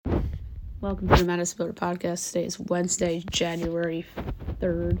Welcome to the Madison Builder Podcast. Today is Wednesday, January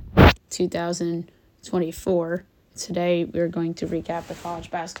 3rd, 2024. Today we are going to recap the college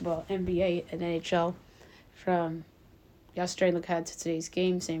basketball, NBA, and NHL from yesterday and look ahead to today's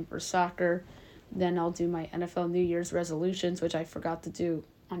game. Same for soccer. Then I'll do my NFL New Year's resolutions, which I forgot to do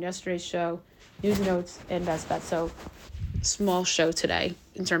on yesterday's show. News and notes and best bets. So small show today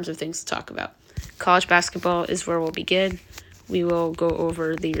in terms of things to talk about. College basketball is where we'll begin. We will go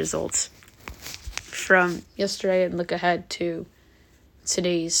over the results from yesterday and look ahead to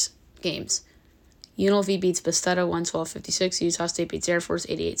today's games. UNLV beats Bastetta 112-56. Utah State beats Air Force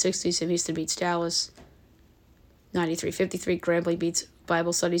 88-60. Sam Houston beats Dallas 93-53. Grambling beats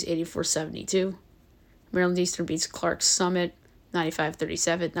Bible Studies 84-72. Maryland Eastern beats Clark Summit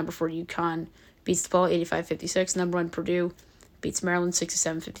 95-37. Number 4 UConn beats DePaul 85-56. Number 1 Purdue beats Maryland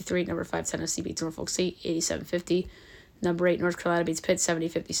 67-53. Number 5 Tennessee beats Norfolk State 87-50. Number 8, North Carolina beats Pitt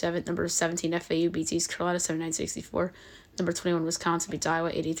 70-57. Number 17, FAU beats East Carolina 79-64. Number 21, Wisconsin beats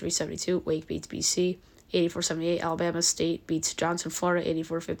Iowa 83-72. Wake beats BC 84-78. Alabama State beats Johnson, Florida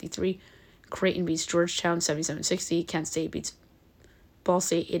 84-53. Creighton beats Georgetown 77-60. Kent State beats Ball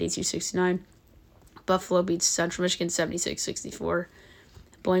State 82-69. Buffalo beats Central Michigan 76-64.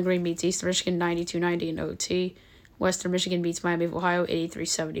 Bowling Green beats Eastern Michigan 92-90 in OT. Western Michigan beats Miami of Ohio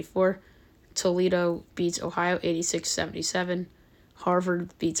 83-74. Toledo beats Ohio 86-77.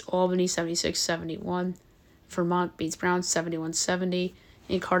 Harvard beats Albany 76-71. Vermont beats Brown 71-70.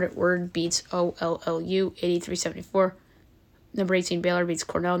 Incarnate Word beats OLLU 83-74. Number 18 Baylor beats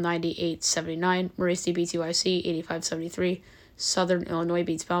Cornell 98-79. Marist beats UIC 85-73. Southern Illinois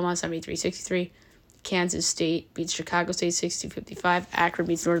beats Belmont 73-63. Kansas State beats Chicago State 62-55. Akron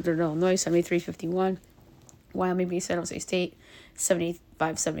beats Northern Illinois 73-51. Wyoming beats San Jose State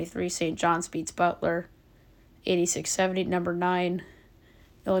 75-73. St. John's beats Butler 86-70. Number 9,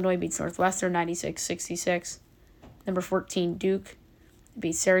 Illinois beats Northwestern 96-66. Number 14, Duke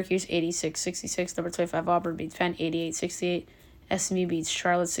beats Syracuse 86-66. Number 25, Auburn beats Penn 88-68. SMU beats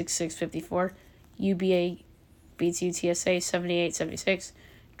Charlotte 66-54. UBA beats UTSA 78-76.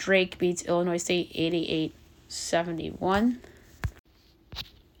 Drake beats Illinois State 88-71.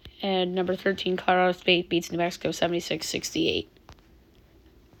 And number 13, Colorado State beats New Mexico 76-68.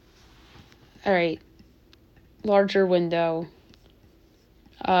 All right, larger window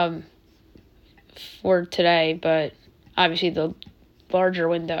for today, but obviously the larger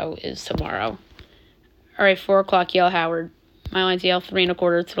window is tomorrow. All right, 4 o'clock, Yale Howard. My line's Yale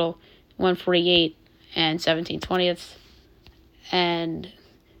 3.25, total 148 and 17/20ths, and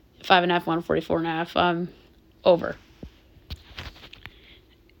 5.5, 144.5. Over.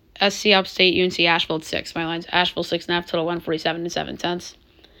 SC Upstate, UNC Asheville at 6. My line's Asheville 6.5, total 147 and 7/10.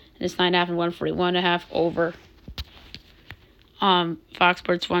 And it's 9.5 and 141.5. Over. Fox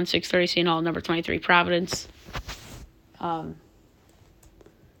Sports 1, 6:30. St. Hall, number 23, Providence. My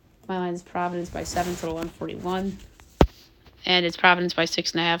line's Providence by 7, total 141. And it's Providence by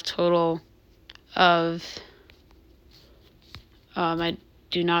 6.5, total of. I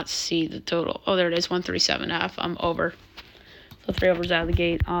do not see the total. Oh, there it is, 137.5. Over. So 3 overs out of the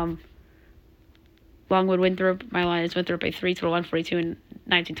gate. Longwood Winthrop. My line is Winthrop by 3, total 142 and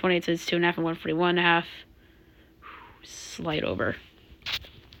 19/20. It says 2.5 and 141.5. Slight over.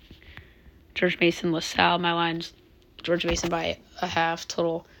 George Mason LaSalle. My line's George Mason by a half,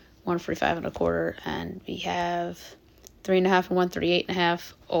 total 145.25. And we have 3.5 and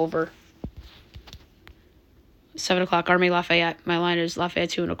 138.5. Over. 7 o'clock, Army Lafayette. My line is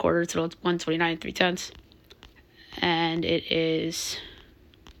Lafayette 2.25, total 129 and 3/10. And it is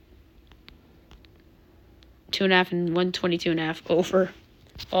 2.5 and 122.5. Over.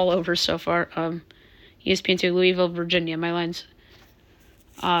 All over so far. ESPN 2, Louisville, Virginia. My line's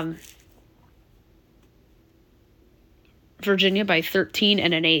Virginia by 13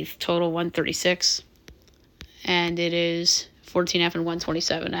 and an eighth, total 136. And it is 14.5 and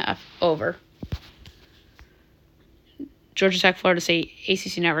 127.5. Over. Georgia Tech, Florida State,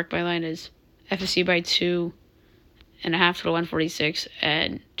 ACC Network. My line is FSU by 2.5, total 146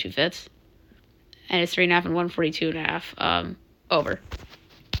 and 2/5. And it's 3.5 and 142.5. Over.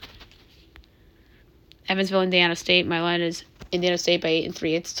 Evansville, Indiana State. My line is Indiana State by 8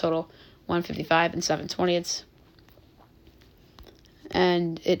 3/8, total 155 and 7/20.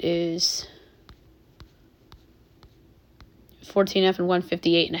 And it is 14.5 and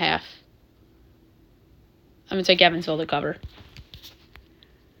 158.5. I'm going to take Evansville to cover.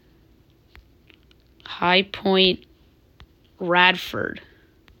 High Point, Radford.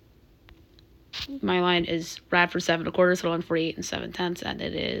 My line is Radford 7.25, total 148 and 7/10, and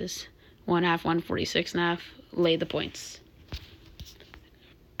it is 1.5, 146.5. Lay the points.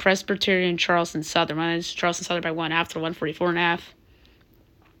 Presbyterian Charleston Southern. My line is Charleston Southern by 1.5 total 144.5.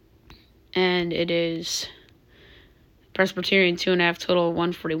 And it is Presbyterian 2.5 total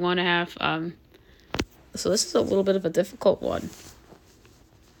 141.5. So this is a little bit of a difficult one.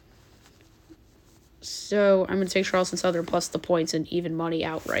 So I'm going to take Charleston Southern plus the points and even money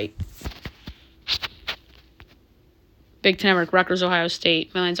outright. Big Ten Network, Rutgers, Ohio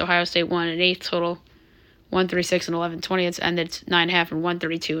State. My line's Ohio State 1.8 total 136 and 11/20. It's ended 9.5 and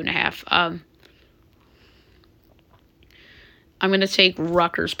 132.5. I'm going to take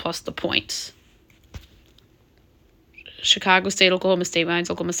Rutgers plus the points. Chicago State, Oklahoma State. My line's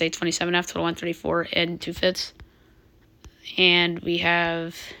Oklahoma State 27.5 total 134 and 2/5. And we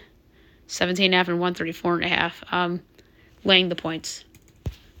have 17.5 and 134.5. Laying the points.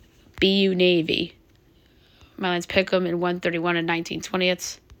 BU Navy. My line's Pick'em in 131 and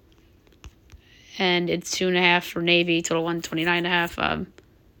 19/20. And it's 2.5 for Navy, total 129.5.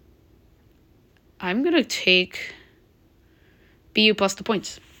 I'm going to take BU plus the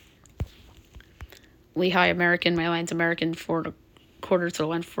points. Lehigh American, my line's American 4.25 total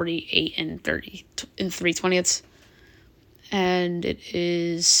 148 and 30 and 3/20. And it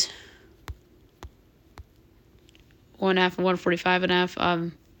is 1.5 and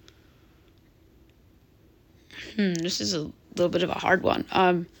 145.5. This is a little bit of a hard one.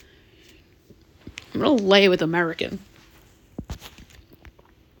 I'm going to lay with American.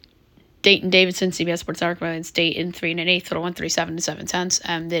 Dayton Davidson, CBS Sports Network, my line's Dayton 3.125 total 137 and 7/10.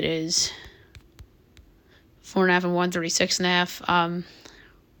 And it is 4.5 and 136.5.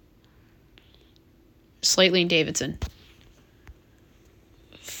 Slightly in Davidson.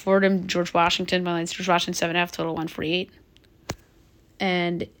 Fordham, George Washington. My line's George Washington 7.5 total 148.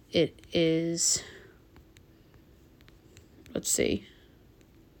 And it is, let's see,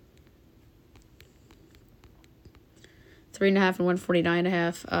 3.5 and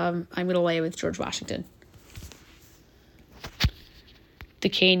 149.5. I'm going to lay with George Washington.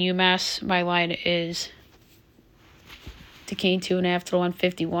 Duquesne, UMass. My line is Duquesne 2.5 total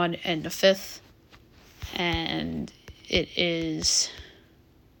 151 and 1/5. And it is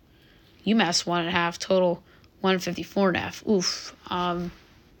UMass 1.5 total 154.5. Oof. I'm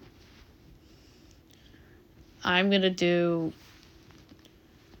going to do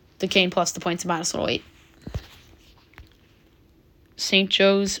Duquesne plus the points minus Rhode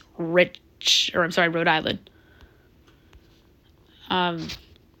Island.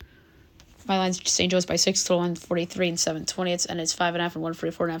 My line's St. Joe's by 6 total 143 and 7/20, and it's 5.5 and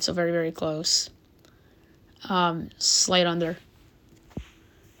 144.5, so very, very close. Slight under.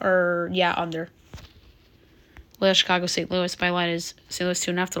 Under. Loyola Chicago St. Louis. My line is St. Louis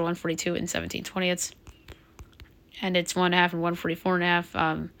 2.5 total 142 and 17/20, and it's 1.5 and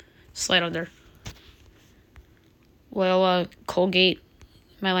 144.5. Slight under. Loyola Colgate.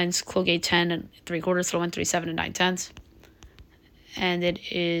 My line's Colgate 10 and 3/4 total 137 and 9/10, and it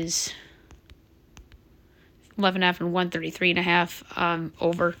is 11.5 and 133.5.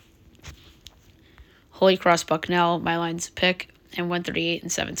 Over. Holy Cross Bucknell. My line's pick and 138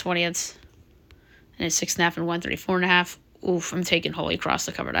 and 7/20, and it's 6.5 and 134.5. Oof, I'm taking Holy Cross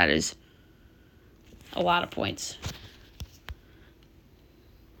to cover. That is a lot of points.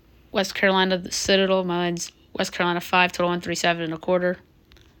 West Carolina, the Citadel. My line's West Carolina 5 total 137.25,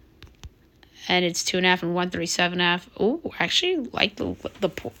 and it's 2.5 and 137.5. Ooh, actually like the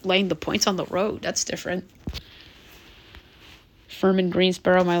laying the points on the road. That's different. Furman,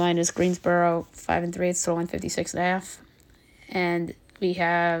 Greensboro. My line is Greensboro 5 3/8 total 156.5, and we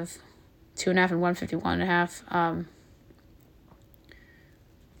have 2.5 and 151.5.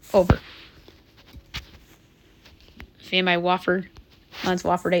 Over. VMI Wofford. Mine's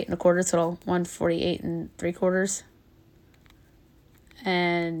Wofford 8.25 total 148 and 3/4,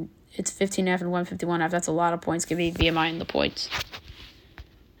 and it's 15.5 and 151.5. That's a lot of points. Give me VMI in the points.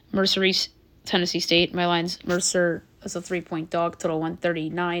 Mercer East, Tennessee State. My line's Mercer as a 3-point dog, total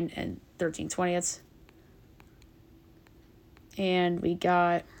 139 and 13/20. And we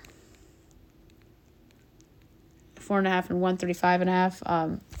got 4.5 and 135.5.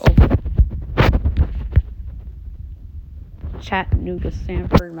 Over. Chattanooga,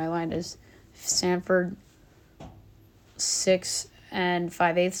 Sanford. My line is Sanford 6 and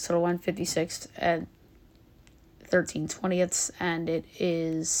 5/8 total 156 and 13/20, and it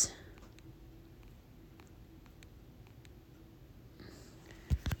is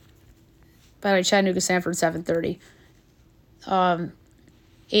by the way, Chattanooga, Sanford 7:30.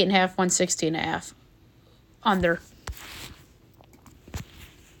 8.5, 160.5. Under.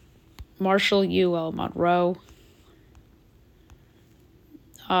 Marshall, UL Monroe.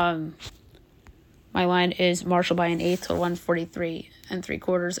 My line is Marshall by an 8 total 143 and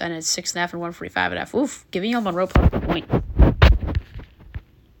 3/4, and it's 6.5 and 145.5. Oof, giving you Monroe plus the point.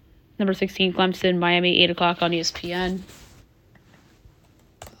 Number 16, Clemson, Miami, 8 o'clock on ESPN.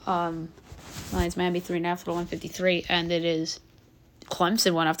 Lions, Miami, 3.5 total 153, and it is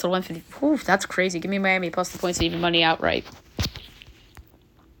Clemson 1.5 total 150. Oof, that's crazy. Give me Miami plus the points to even money outright.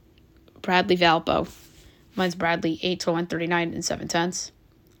 Bradley, Valpo. Mine's Bradley, 8 total 139 and 7/10.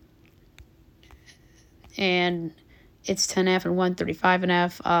 And it's 10.5 and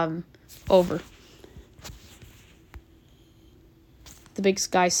 135.5. Over. The Big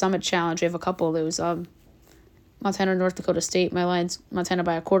Sky Summit Challenge. We have a couple of those. Montana, North Dakota State. My line's Montana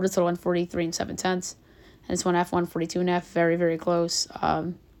by 1/4 total 143 and 7/10. And it's 1.5, 142.5. Very, very close.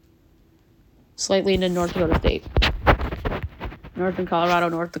 Slightly into North Dakota State. Northern Colorado,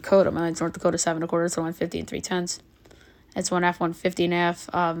 North Dakota. My line's North Dakota 7 1/4 total 150 and 3/10. It's 1.5, 150.5.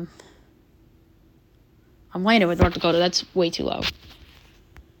 I'm laying it with North Dakota. That's way too low.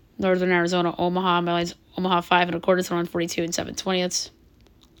 Northern Arizona, Omaha. My line's Omaha 5 1/4 total 142 and 7/20.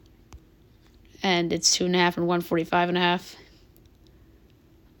 And it's 2.5 and 145.5.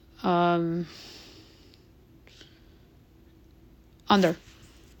 Under.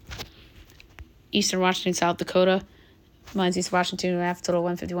 Eastern Washington, South Dakota. Mine's East Washington 2.5 total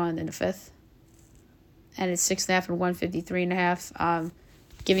 151 in the 5th. And it's 6.5 and 153.5.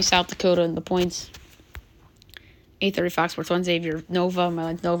 Give me South Dakota in the points. 8:30 Fox Sports 1 Xavier Nova. My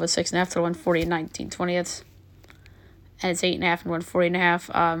line's Nova 6.5 total 140 and 19/20. And it's 8.5 and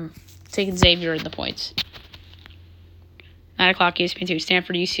 140.5. Taking Xavier in the points. 9 o'clock ESPN 2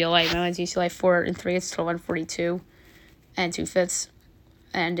 Stanford UCLA. My line's UCLA 4 3 total 142 and 2/5.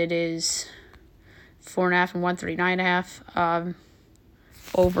 And it is 4.5 and 139.5.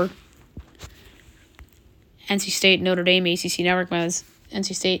 Over. NC State, Notre Dame, ACC Network. My line's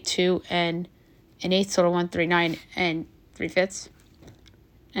NC State 2 and an 8 total 139 and 3/5.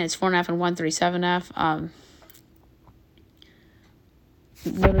 And it's 4.5 and 137.5.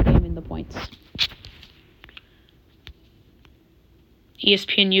 Notre Dame in the points.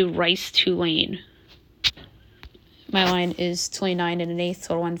 ESPNU Rice Tulane. My line is 29 and an 8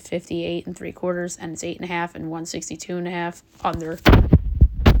 total 158 and 3/4, and it's 8.5 and 162.5 under.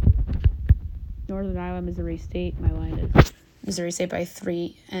 Northern Iowa, Missouri State. My line is Missouri State by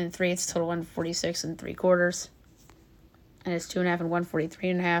 3 and 3. It's total 146 and 3/4, and it's 2.5 and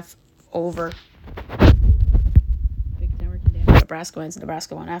 143.5 over. Big Network and Nebraska wins.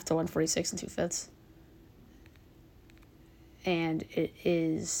 Nebraska 1.5 to 146 and 2/5, and it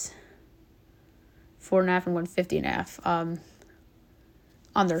is 4.5 and 150.5.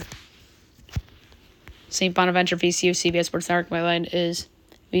 Under. St. Bonaventure, VCU, CBS Sports Network. My line is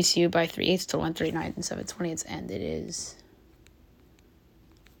VCU by 3/8 to 139 and 7/20, and it is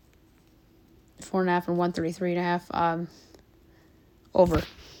 4.5 and 133.5. Over.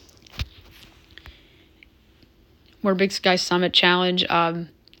 More Big Sky Summit Challenge.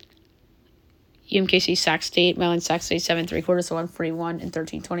 UMKC Sac State. My line Sac State 7 3/4 to 141 and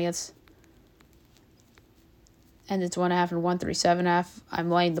 13/20. And it's 1.5 and 137.5. I'm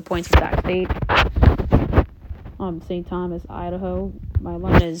laying the points for Sac State. St. Thomas, Idaho. My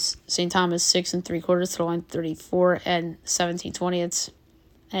line is St. Thomas 6 3/4 to 134 and 17/20.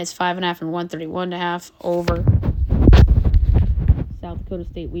 And it's 5.5 and 131.5 over. South Dakota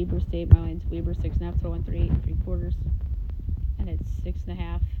State, Weber State. My line's Weber 6.5 to 138 and 3/4. And it's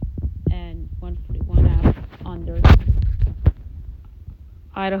 6.5 and 141.5 under.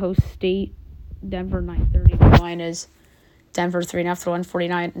 Idaho State, Denver 9:30. My line is Denver 3.5 to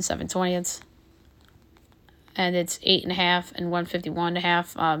 149 and 7/20. And it's 8.5 and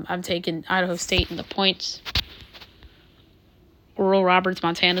 151.5. I'm taking Idaho State in the points. Oral Roberts,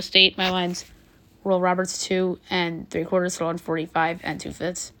 Montana State. My line's Oral Roberts 2 and 3/4 to 145 and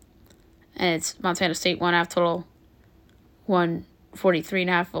 2/5. And it's Montana State 1.5 total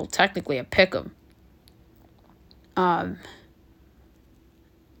 143.5. Well, technically a pick'em.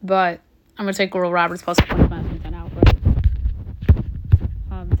 But I'm gonna take Oral Roberts plus 25 and 10 outright.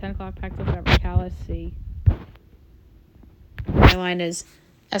 10 o'clock Pac-12 whatever. Cal SC. My line is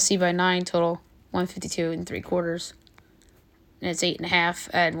SC by 9 total 152 and 3/4. And it's 8.5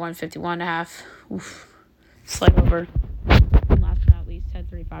 and 151.5. Oof. Slight over. And last but not least,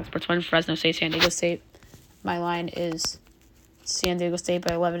 10:30 Fox Sports 1 Fresno State, San Diego State. My line is San Diego State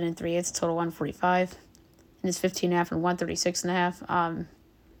by 11 and 3/8 total 145. And it's 15.5 and 136.5.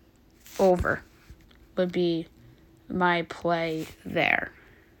 Over would be my play there.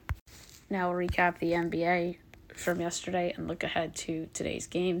 Now we'll recap the NBA from yesterday and look ahead to today's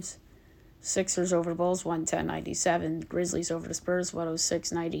games. Sixers over the Bulls, 110-97. Grizzlies over the Spurs,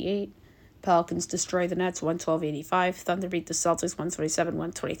 106-98. Pelicans destroy the Nets 112-85. Thunder beat the Celtics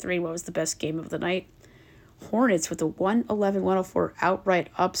 127-123. What was the best game of the night? Hornets with a 111-104 outright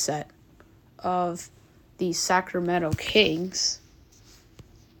upset of the Sacramento Kings.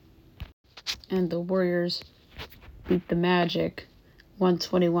 And the Warriors beat the Magic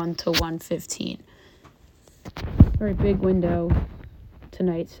 121-115. Very big window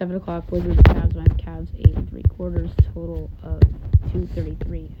tonight, 7 o'clock. Wizards Cavs went Cavs 8 3/4, total of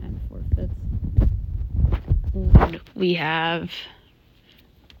 233 4/5. And we have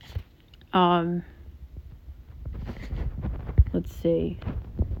let's see.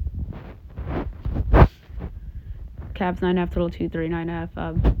 Cavs 9.5 total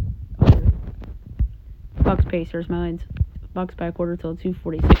 239.5. Bucks Pacers. My line's Bucks by a quarter till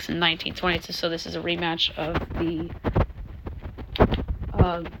 246 and 19-20. So this is a rematch of the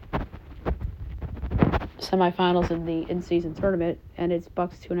semifinals in the in-season tournament, and it's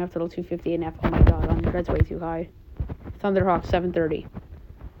Bucks 2.5 total 258.5. Oh my God, that's way too high. Thunderhawks 7:30.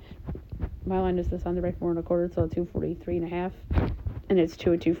 My line is the Thunder by 4.25 till 243.5, and it's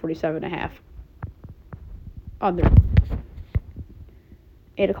 2 and 247.5. Under.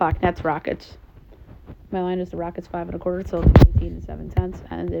 8 o'clock. Nets Rockets. My line is the Rockets 5.25 till 218 7/10,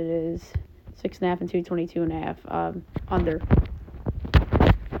 and it is 6.5 and 222.5. Under.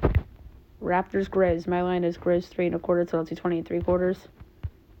 Raptors Grizz. My line is Grizz 3.25 till 220 3/4,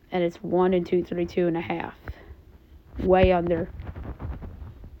 and it's 1 and 232.5. Way under.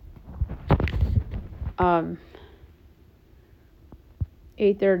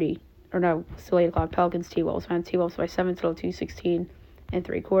 8:30, or no, still 8 o'clock. Pelicans T-Wolves. My T-Wolves by 7 till 216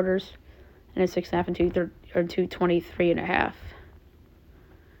 3/4, and it's 6.5 and 223.5.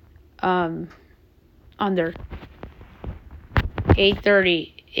 Under.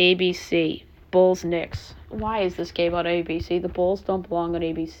 8:30. ABC, Bulls, Knicks. Why is this game on ABC? The Bulls don't belong on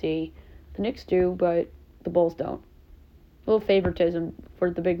ABC. The Knicks do, but the Bulls don't. A little favoritism for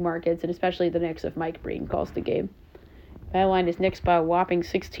the big markets, and especially the Knicks if Mike Breen calls the game. My line is Knicks by a whopping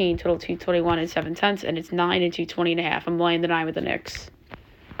 16, total 221 7/10, and it's 9 and 220.5. I'm laying the 9 with the Knicks.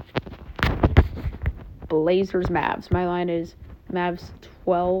 Blazers, Mavs. My line is Mavs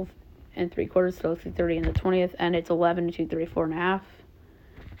 12 3/4, total 230 in the 20th, and it's 11 and 234.5.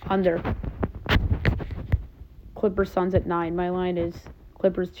 Under. Clippers Suns at 9. My line is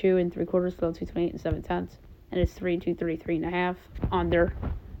Clippers 2 3/4, total 228 7/10, and it's 3 and 233.5. Under.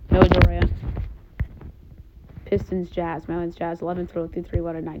 No Durant. Pistons Jazz. My line's Jazz 11 total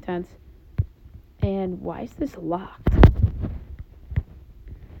 231 9/10. And why is this locked?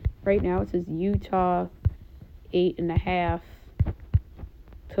 Right now it says Utah 8.5,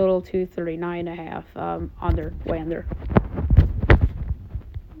 total 239.5. Under. Way under.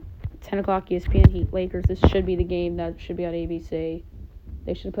 10 o'clock ESPN Heat Lakers. This should be the game that should be on ABC.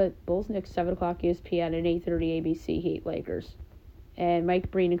 They should put Bulls Knicks 7 o'clock ESPN and 8:30 ABC Heat Lakers. And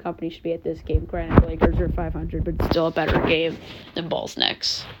Mike Breen and company should be at this game. Granted, Lakers are 500, but still a better game than Bulls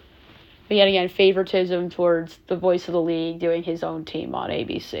Knicks. But yet again, favoritism towards the voice of the league doing his own team on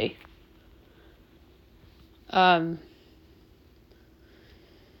ABC.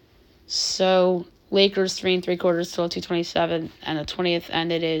 So Lakers 3 3/4 till 227 and the 20th,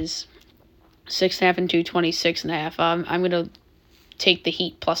 and it is 6.5 and 226.5. I'm gonna take the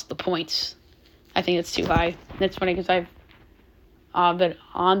Heat plus the points. I think it's too high. That's funny because I've been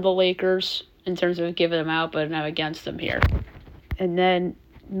on the Lakers in terms of giving them out, but I'm against them here. And then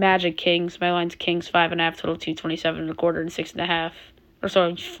Magic Kings. My line's Kings 5.5 total 227 1/4 and 6.5, or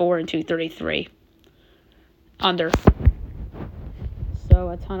sorry, 4 and 233. Under. So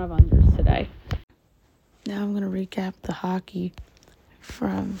a ton of unders today. Now I'm going to recap the hockey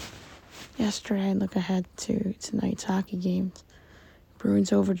from yesterday and look ahead to tonight's hockey games.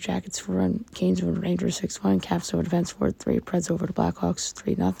 Bruins over Jackets 4-1, Canes over Rangers 6-1, Caps over Defense 4-3, Preds over the Blackhawks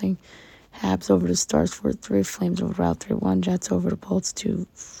 3-0, Habs over the Stars 4-3, Flames over Wild 3-1, Jets over the Bolts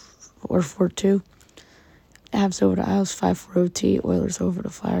 4-2, Habs over the Isles 5-4 OT, Oilers over the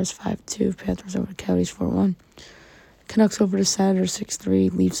Flyers 5-2, Panthers over the Coyotes 4-1, Canucks over the Senators 6-3,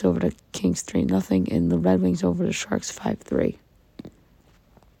 Leafs over the Kings 3-0, and the Red Wings over the Sharks 5-3.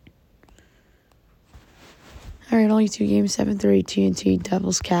 All right, only 2 games, 7:30 TNT,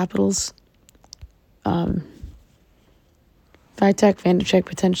 Devils, Capitals. Vitek, Vandercheck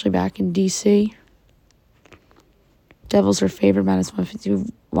potentially back in D.C. Devils are favored, minus 152.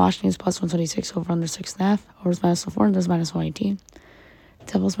 Washington's plus 126, over under 6.5. Overs minus 4, and there's minus 118.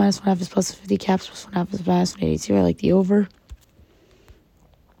 Devils minus 1.5 is plus 50. Caps plus 1.5 is minus 182. I like the over.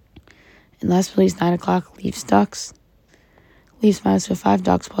 And last but not least, 9 o'clock, Leafs, Ducks. Leafs minus 5,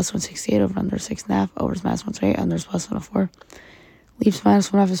 Ducks plus 168, over under 6.5, overs minus 128, unders plus 104. Leafs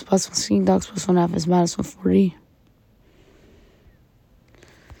 -1.5 is +116. Ducks +1.5 is -140.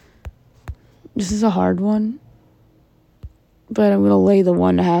 This is a hard one, but I'm going to lay the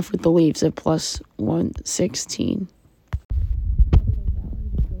 1.5 with the Leafs at +116.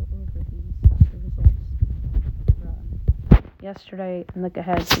 Yesterday, and look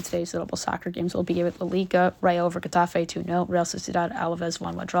ahead to today's notable soccer games. We'll begin with La Liga, Rayo over Getafe 2-0, Real Sociedad Alaves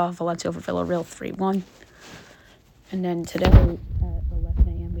 1-1 draw, Valencia over Villarreal 3-1. And then today at 11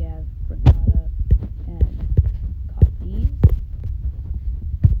 a.m. we have Granada and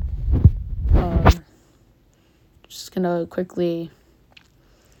Cadiz. Just gonna quickly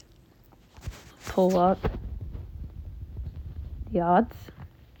pull up the odds.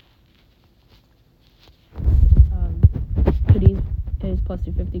 Cadiz is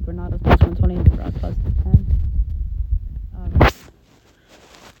 +250, Granada's +120, and the draw +210.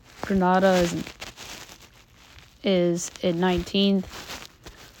 Granada is in 19th,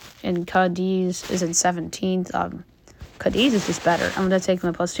 and Cadiz is in 17th. Cadiz is just better. I'm going to take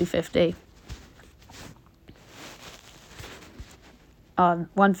them at +250.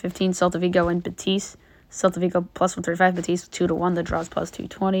 115, Celta Vigo and Betis. Celta Vigo +135, Betis 2-1. The draw's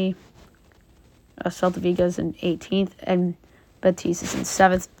 +220. Celta Vigo is in 18th, and Betis is in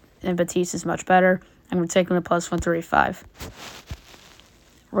 7th, and Betis is much better. I'm going to take them at +135.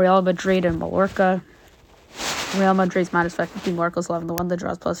 Real Madrid and Mallorca. Real Madrid's -550, Mallorca's 11-1. The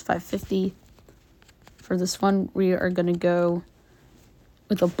draw's +550. For this one, we are going to go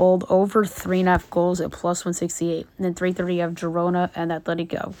with a bold over 3.5 goals at +168. And then 3:30 you have Girona and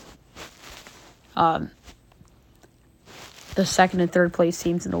Atletico. The second and third place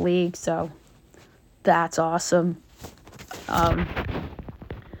teams in the league, so that's awesome. Girona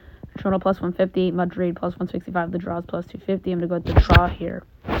 +150, Madrid +165. The draw's +250. I'm going to go with the draw here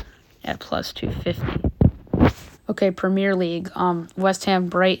at +250. Okay, Premier League. West Ham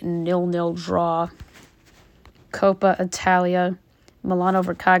Brighton 0-0 draw. Coppa Italia, Milan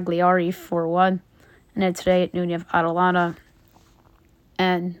over Cagliari 4-1. And then today at noon you have Atalanta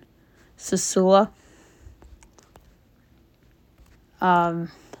and Sassuolo. I'm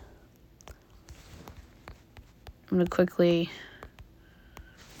going to quickly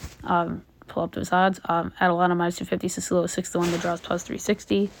pull up those odds. Atalanta -250, Sassuolo 6-1. The draw's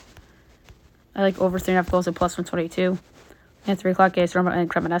 +360. I like over 3.5 goals at +122. And 3 o'clock games, Roma and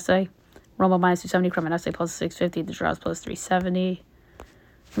Cremonese. Roma -270, Cremonese +650. The draw's +370.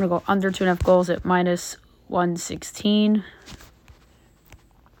 I'm going to go under 2.5 goals at -116.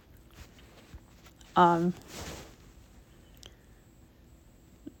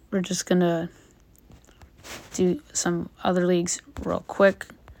 We're just going to do some other leagues real quick.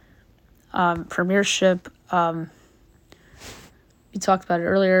 Premiership, we talked about it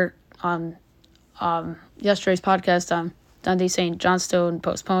earlier on yesterday's podcast. Dundee St. Johnstone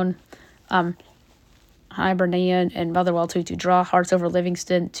postponed. Hibernian and Motherwell 2-2 draw. Hearts over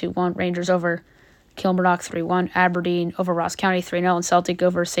Livingston 2-1. Rangers over Kilmarnock 3-1. Aberdeen over Ross County 3-0. And Celtic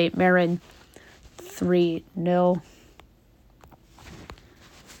over St. Mirren 3-0.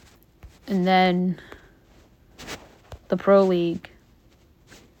 And then the Pro League.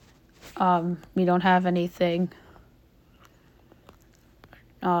 We don't have anything.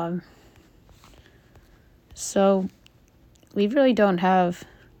 So we really don't have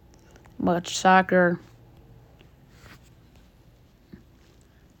much soccer.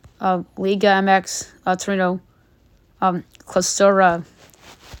 Liga MX Torino, Clausura.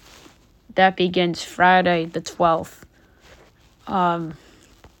 That begins Friday the 12th.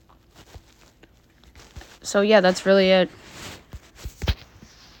 So yeah, that's really it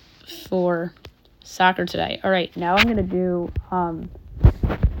for soccer today. All right, now I'm gonna do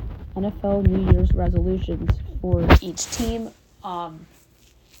NFL New Year's resolutions for each team.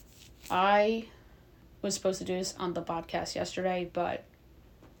 I was supposed to do this on the podcast yesterday, but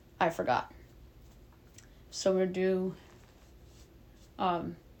I forgot. So we're due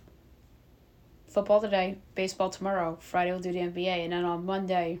football today, baseball tomorrow, Friday we'll do the NBA, and then on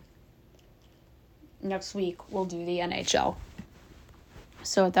Monday next week we'll do the NHL.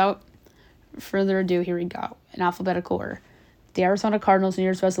 So without further ado, here we go. In alphabetical order. The Arizona Cardinals' New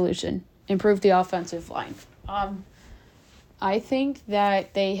Year's resolution: improve the offensive line. I think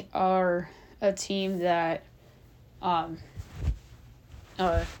that they are a team that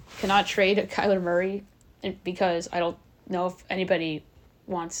cannot trade Kyler Murray because I don't know if anybody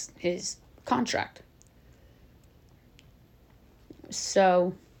wants his contract.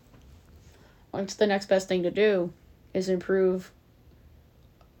 So, what's the next best thing to do is improve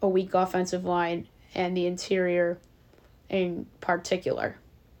a weak offensive line and the interior in particular.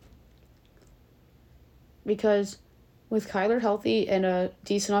 Because with Kyler healthy and a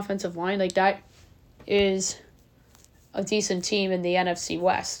decent offensive line, like that is a decent team in the NFC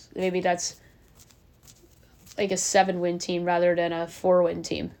West. Maybe that's like a 7-win team rather than a 4-win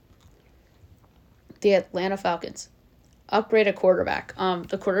team. The Atlanta Falcons upgrade a quarterback.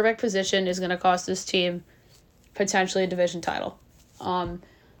 The quarterback position is going to cost this team potentially a division title.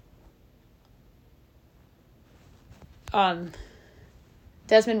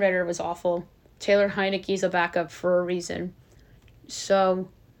 Desmond Ridder was awful. Taylor Heineke's a backup for a reason. So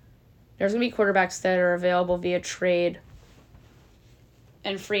there's going to be quarterbacks that are available via trade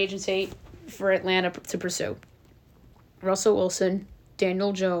and free agency for Atlanta to pursue. Russell Wilson,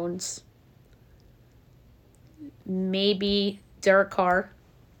 Daniel Jones, maybe Derek Carr,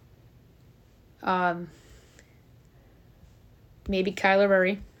 maybe Kyler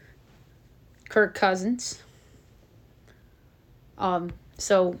Murray, Kirk Cousins.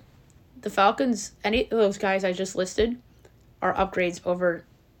 So the Falcons, any of those guys I just listed, are upgrades over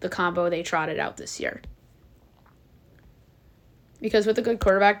the combo they trotted out this year. Because with a good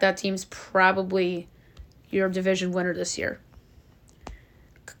quarterback, that team's probably your division winner this year.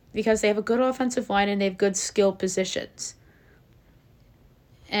 Because they have a good offensive line and they have good skill positions.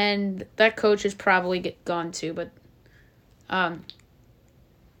 And that coach is probably gone too, but that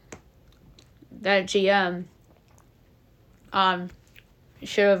GM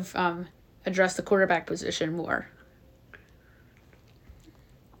should have addressed the quarterback position more.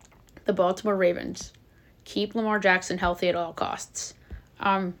 The Baltimore Ravens keep Lamar Jackson healthy at all costs.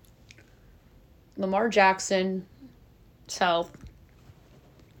 Lamar Jackson's health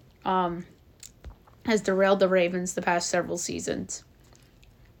has derailed the Ravens the past several seasons.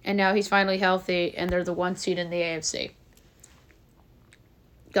 And now he's finally healthy, and they're the 1 seed in the AFC.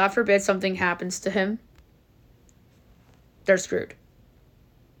 God forbid something happens to him, they're screwed.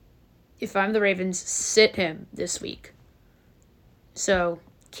 If I'm the Ravens, sit him this week. So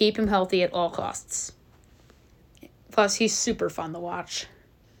keep him healthy at all costs. Plus, he's super fun to watch.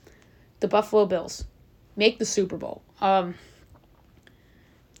 The Buffalo Bills make the Super Bowl.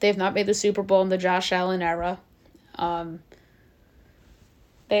 They have not made the Super Bowl in the Josh Allen era.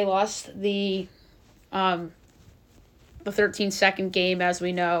 They lost the 13-second game, as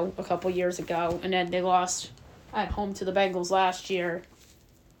we know, a couple years ago. And then they lost at home to the Bengals last year.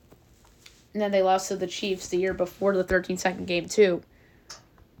 And then they lost to the Chiefs the year before the 13-second game, too.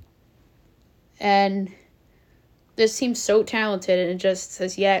 And this team's so talented, and it just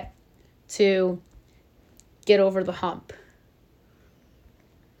has yet to get over the hump.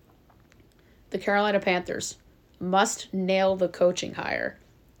 The Carolina Panthers must nail the coaching hire.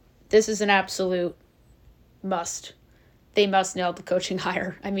 This is an absolute must. They must nail the coaching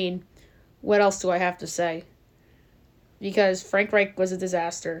hire. I mean, what else do I have to say? Because Frank Reich was a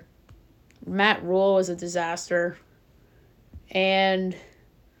disaster. Matt Rule was a disaster. And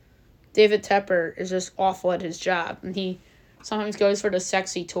David Tepper is just awful at his job. And he sometimes goes for the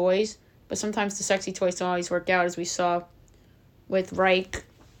sexy toys, but sometimes the sexy toys don't always work out, as we saw with Reich.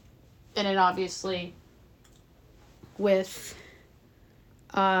 And then obviously with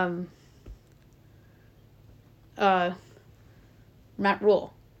Matt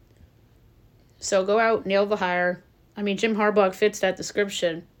Rule. So go out, nail the hire. I mean, Jim Harbaugh fits that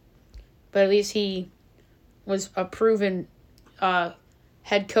description, but at least he was a proven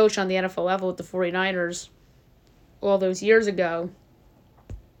head coach on the NFL level with the 49ers all those years ago.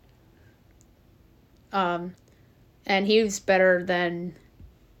 And he was better than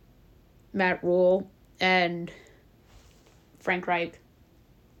Matt Rule and Frank Reich.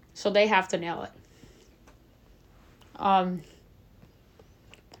 So they have to nail it.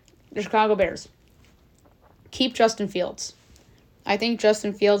 The Chicago Bears keep Justin Fields. I think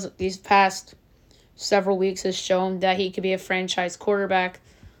Justin Fields these past several weeks has shown that he could be a franchise quarterback.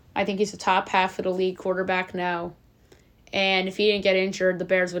 I think he's the top half of the league quarterback now. And if he didn't get injured, the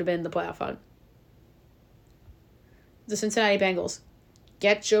Bears would have been in the playoff hunt. The Cincinnati Bengals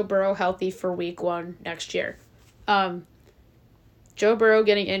get Joe Burrow healthy for week 1 next year. Joe Burrow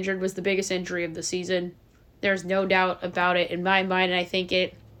getting injured was the biggest injury of the season. There's no doubt about it in my mind, and I think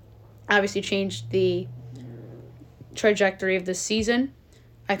it obviously changed the trajectory of the season.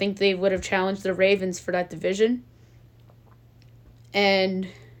 I think they would have challenged the Ravens for that division. And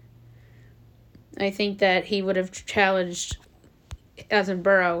I think that he would have challenged, as in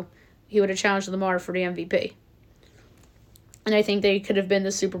Burrow, he would have challenged Lamar for the MVP. And I think they could have been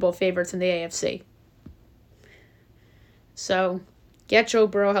the Super Bowl favorites in the AFC. So, get Joe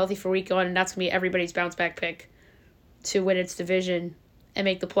Burrow healthy for week 1, and that's going to be everybody's bounce-back pick to win its division and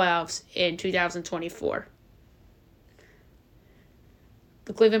make the playoffs in 2024.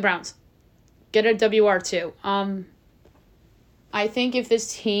 The Cleveland Browns get a WR2. I think if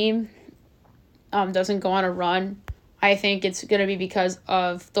this team doesn't go on a run, I think it's going to be because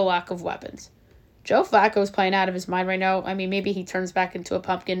of the lack of weapons. Joe Flacco's playing out of his mind right now. I mean, maybe he turns back into a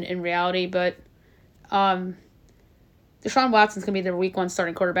pumpkin in reality, but Deshaun Watson's going to be their week 1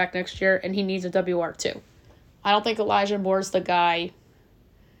 starting quarterback next year, and he needs a WR2. I don't think Elijah Moore's the guy.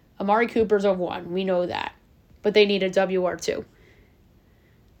 Amari Cooper's a 1. We know that. But they need a WR2.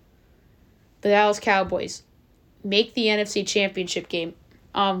 The Dallas Cowboys make the NFC Championship game.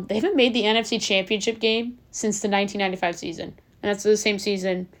 They haven't made the NFC Championship game since the 1995 season. And that's the same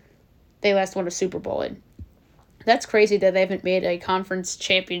season they last won a Super Bowl in. That's crazy that they haven't made a conference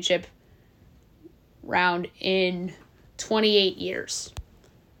championship round in 28 years.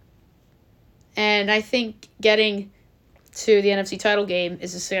 And I think getting to the NFC title game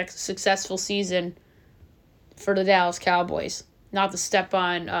is a successful season for the Dallas Cowboys. Not to step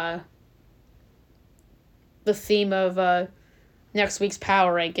on the theme of next week's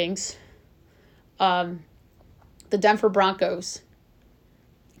power rankings. The Denver Broncos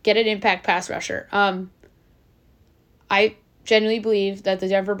get an impact pass rusher. I genuinely believe that the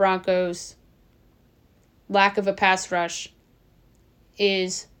Denver Broncos' lack of a pass rush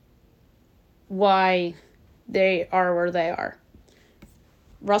is why they are where they are.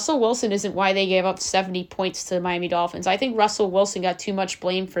 Russell Wilson isn't why they gave up 70 points to the Miami Dolphins. I think Russell Wilson got too much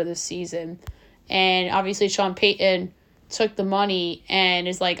blame for this season. And obviously Sean Payton took the money and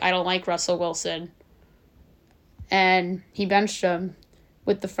is like, I don't like Russell Wilson. And he benched him,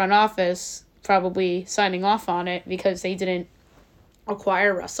 with the front office probably signing off on it because they didn't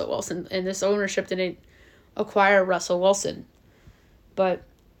acquire Russell Wilson. And this ownership didn't acquire Russell Wilson. But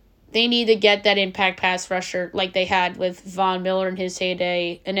they need to get that impact pass rusher like they had with Von Miller in his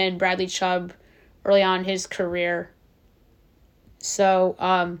heyday and then Bradley Chubb early on in his career. So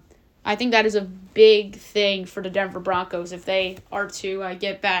I think that is a big thing for the Denver Broncos if they are to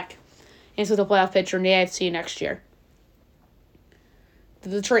get back into the playoff picture in the AFC next year. The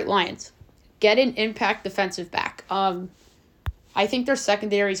Detroit Lions get an impact defensive back. I think their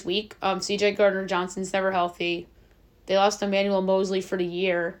secondary is weak. C.J. Gardner-Johnson's never healthy. They lost Emmanuel Mosley for the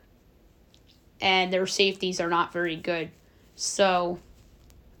year, and their safeties are not very good. So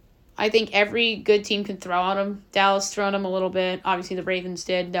I think every good team can throw on them. Dallas thrown them a little bit. Obviously, the Ravens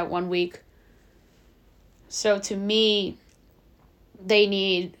did that 1 week. So to me, they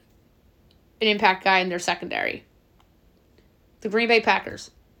need an impact guy in their secondary. The Green Bay Packers.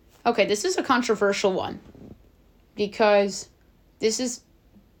 Okay, this is a controversial one because this is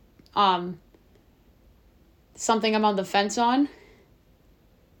something I'm on the fence on,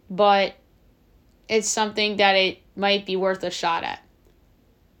 but it's something that it might be worth a shot at.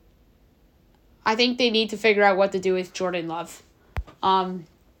 I think they need to figure out what to do with Jordan Love.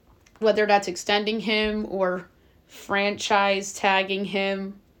 Whether that's extending him or franchise tagging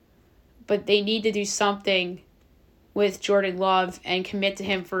him, but they need to do something with Jordan Love and commit to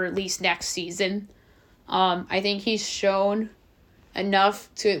him for at least next season. I think he's shown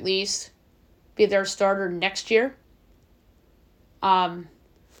enough to at least be their starter next year.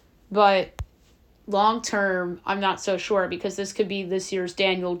 But long term, I'm not so sure because this could be this year's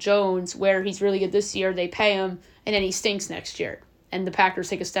Daniel Jones where he's really good this year, they pay him, and then he stinks next year. And the Packers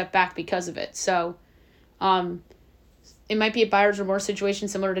take a step back because of it. So it might be a buyer's remorse situation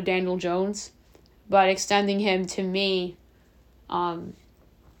similar to Daniel Jones. But extending him, to me,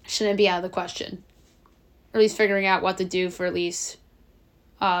 shouldn't be out of the question. Or at least figuring out what to do for at least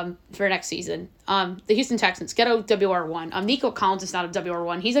for next season. The Houston Texans, get a WR1. Nico Collins is not a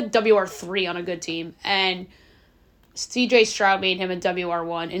WR1. He's a WR3 on a good team. And C.J. Stroud made him a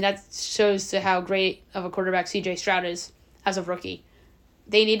WR1. And that shows to how great of a quarterback C.J. Stroud is as a rookie.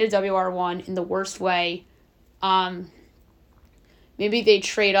 They need a WR1 in the worst way. Maybe they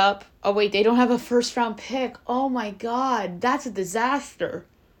trade up. Oh, wait, they don't have a first-round pick. Oh, my God. That's a disaster.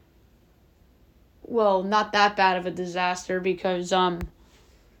 Well, not that bad of a disaster because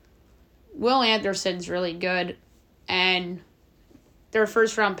Will Anderson's really good. And their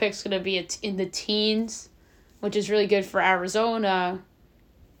first-round pick's going to be in the teens, which is really good for Arizona,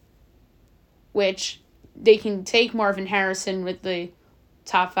 which they can take Marvin Harrison with the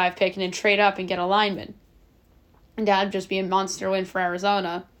top 5 pick and then trade up and get a lineman. And that would just be a monster win for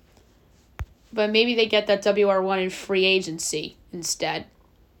Arizona. But maybe they get that WR1 in free agency instead.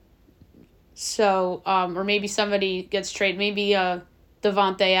 So, or maybe somebody gets traded. Maybe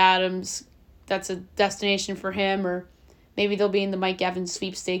Devontae Adams, that's a destination for him. Or maybe they'll be in the Mike Evans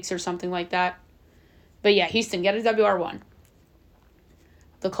sweepstakes or something like that. But yeah, Houston, get a WR1.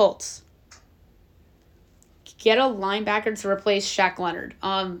 The Colts. get a linebacker to replace Shaq Leonard.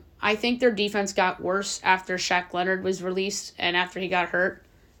 I think their defense got worse after Shaq Leonard was released and after he got hurt.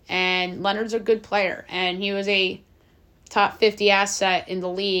 And Leonard's a good player, and he was a top 50 asset in the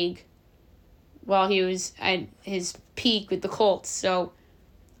league while he was at his peak with the Colts. So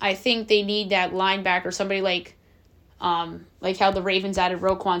I think they need that linebacker, somebody like how the Ravens added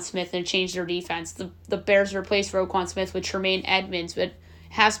Roquan Smith and changed their defense. The Bears replaced Roquan Smith with Tremaine Edmonds, but it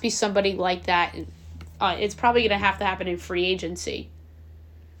has to be somebody like that. It's probably going to happen in free agency.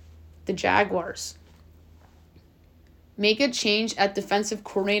 The Jaguars. Make a change at defensive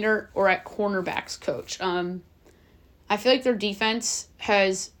coordinator or at cornerbacks coach. I feel like their defense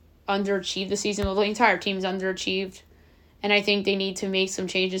has underachieved this season. Well, the entire team's underachieved. And I think they need to make some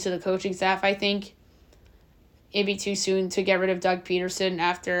changes to the coaching staff. I think it'd be too soon to get rid of Doug Peterson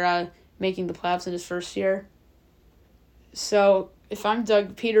after making the playoffs in his first year. So if I'm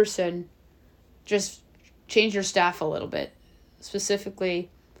Doug Peterson, just change your staff a little bit, specifically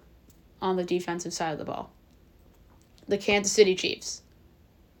on the defensive side of the ball. The Kansas City Chiefs.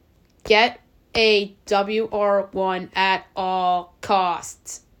 Get a WR1 at all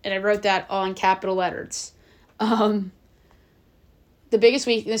costs. And I wrote that all in capital letters. The biggest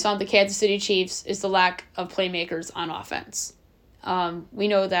weakness on the Kansas City Chiefs is the lack of playmakers on offense. We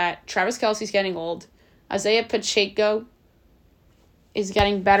know that Travis Kelce's getting old. Isaiah Pacheco is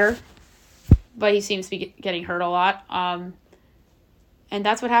getting better, but he seems to be getting hurt a lot. And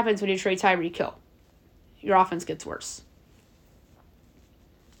that's what happens when you trade Tyreek Hill. Your offense gets worse.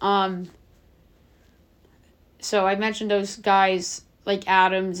 So I mentioned those guys like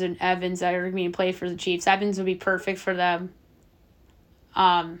Adams and Evans that are going to play for the Chiefs. Evans would be perfect for them.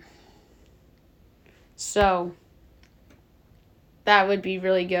 So that would be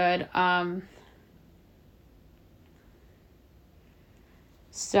really good.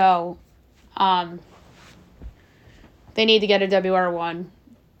 They need to get a WR1.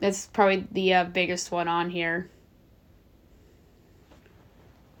 That's probably the biggest one on here.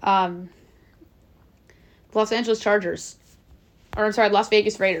 Las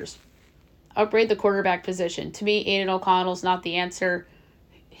Vegas Raiders. Upgrade the quarterback position. To me, Aiden O'Connell's not the answer.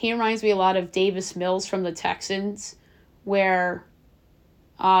 He reminds me a lot of Davis Mills from the Texans, where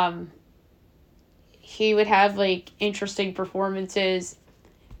he would have like interesting performances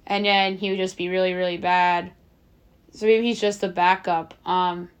and then he would just be really, really bad. So maybe he's just a backup.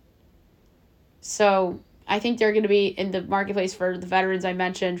 So I think they're going to be in the marketplace for the veterans I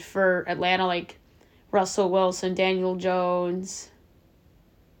mentioned for Atlanta, like Russell Wilson, Daniel Jones,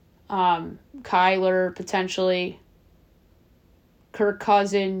 Kyler, potentially, Kirk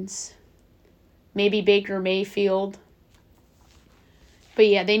Cousins, maybe Baker Mayfield. But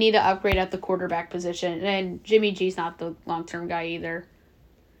yeah, they need to upgrade at the quarterback position. And Jimmy G's not the long-term guy either.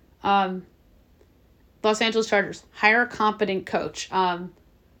 Los Angeles Chargers, hire a competent coach.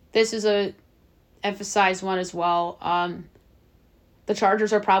 This is a emphasized one as well. The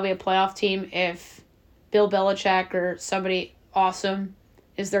Chargers are probably a playoff team if Bill Belichick or somebody awesome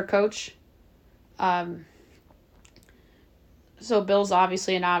is their coach. So Bill's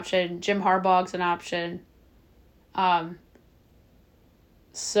obviously an option. Jim Harbaugh's an option. Or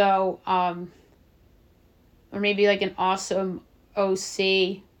maybe like an awesome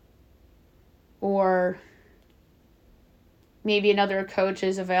OC, or maybe another coach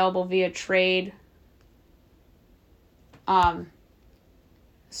is available via trade.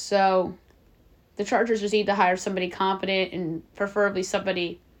 So the Chargers just need to hire somebody competent and preferably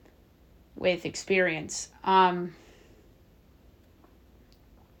somebody with experience.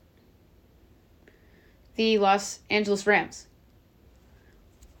 The Los Angeles Rams.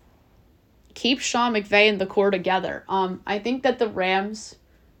 Keep Sean McVay and the core together. I think that the Rams,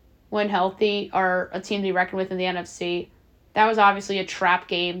 when healthy, are a team to be reckoned with in the NFC. That was obviously a trap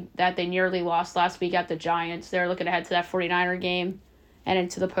game that they nearly lost last week at the Giants. They're looking ahead to that 49er game and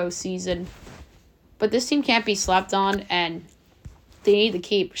into the postseason. But this team can't be slept on, and they need to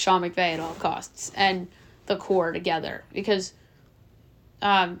keep Sean McVay at all costs and the core together. Because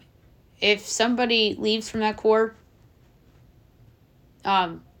if somebody leaves from that core,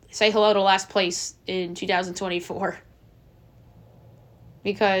 say hello to last place in 2024.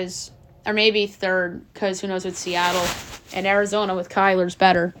 Or maybe third, because who knows with Seattle and Arizona with Kyler's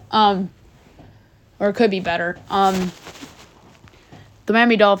better. Or it could be better. The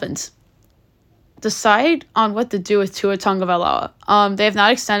Miami Dolphins. Decide on what to do with Tua Tagovailoa. They have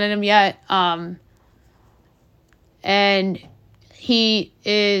not extended him yet. And he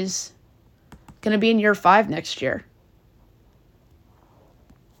is going to be in year 5 next year.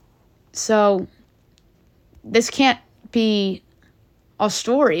 So this can't be a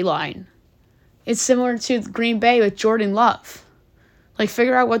storyline. It's similar to Green Bay with Jordan Love. Like,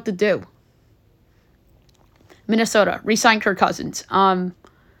 figure out what to do. Minnesota, re-sign Kirk Cousins. And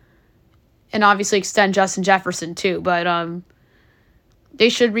obviously extend Justin Jefferson too. But they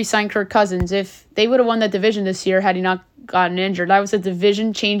should re-sign Kirk Cousins. If they would have won that division this year had he not gotten injured, that was a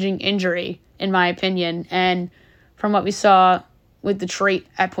division-changing injury, in my opinion. And from what we saw with Detroit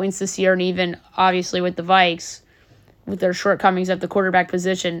at points this year, and even obviously with the Vikes, with their shortcomings at the quarterback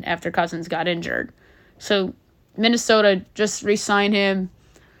position after Cousins got injured. So Minnesota, just re-sign him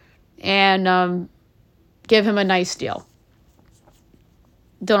and give him a nice deal.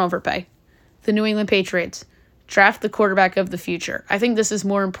 Don't overpay. The New England Patriots, draft the quarterback of the future. I think this is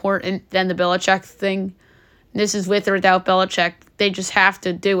more important than the Belichick thing. This is with or without Belichick. They just have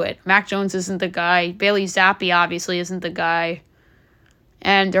to do it. Mac Jones isn't the guy. Bailey Zappi obviously isn't the guy.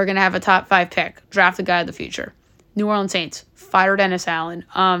 And they're going to have a top 5 pick. Draft the guy of the future. New Orleans Saints, fire Dennis Allen.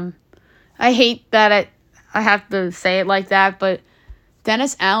 I hate that I have to say it like that, but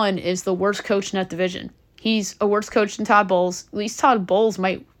Dennis Allen is the worst coach in that division. He's a worse coach than Todd Bowles. At least Todd Bowles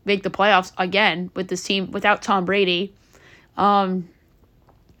might make the playoffs again with this team without Tom Brady. Arthur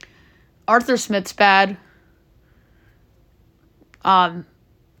Smith's bad.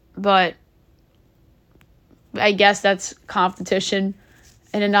 But I guess that's competition.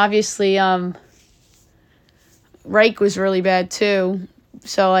 And then obviously Reich was really bad too.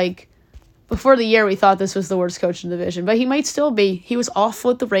 So like before the year we thought this was the worst coach in the division, but he might still be. He was awful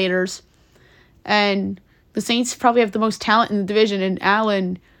with the Raiders. And the Saints probably have the most talent in the division, and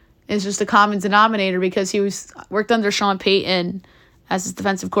Allen is just a common denominator because he worked under Sean Payton as his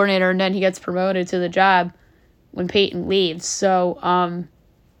defensive coordinator, and then he gets promoted to the job when Payton leaves. So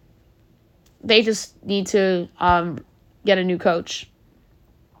they just need to get a new coach.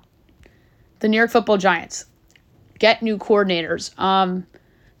 The New York Football Giants, get new coordinators.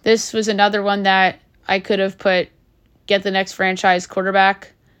 This was another one that I could have put get the next franchise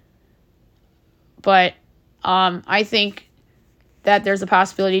quarterback. But I think that there's a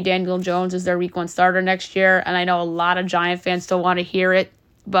possibility Daniel Jones is their week 1 starter next year. And I know a lot of Giant fans don't want to hear it,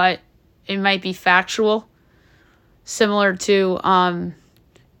 but it might be factual. Similar to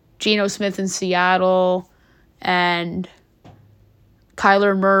Geno Smith in Seattle and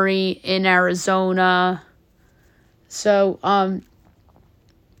Kyler Murray in Arizona. So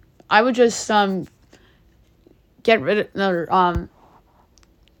I would just get rid of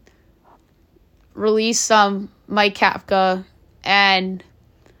release Mike Kafka and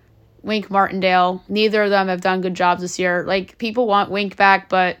Wink Martindale. Neither of them have done good jobs this year. Like, people want Wink back,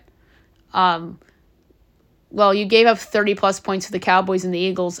 but well, you gave up 30-plus points to the Cowboys and the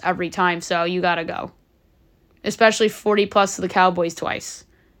Eagles every time, so you gotta go. Especially 40-plus to the Cowboys twice.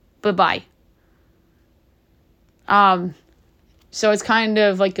 Bye-bye. So it's kind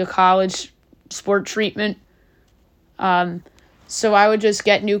of like a college sport treatment. So I would just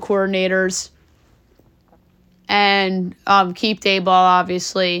get new coordinators and keep Dayball,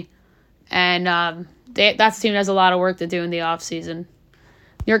 obviously. And that's a team that has a lot of work to do in the offseason.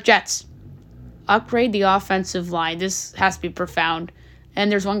 New York Jets, upgrade the offensive line. This has to be profound. And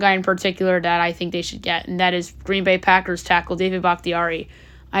there's one guy in particular that I think they should get, and that is Green Bay Packers tackle David Bakhtiari.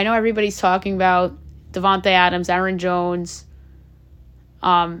 I know everybody's talking about Devontae Adams, Aaron Jones.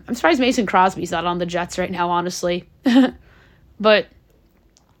 I'm surprised Mason Crosby's not on the Jets right now, honestly. But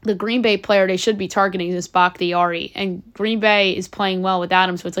the Green Bay player they should be targeting is Bakhtiari. And Green Bay is playing well with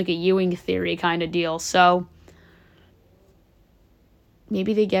Adams, so it's like a Ewing theory kind of deal. So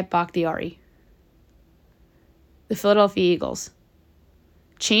maybe they get Bakhtiari. The Philadelphia Eagles,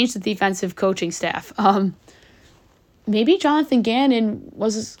 change the defensive coaching staff. Maybe Jonathan Gannon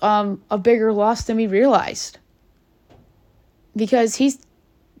was a bigger loss than we realized. Because he's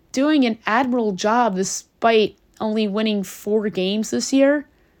doing an admirable job despite only winning 4 games this year.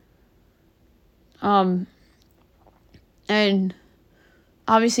 And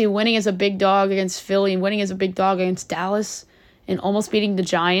obviously winning as a big dog against Philly and winning as a big dog against Dallas and almost beating the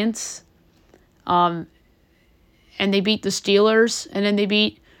Giants. And they beat the Steelers, and then they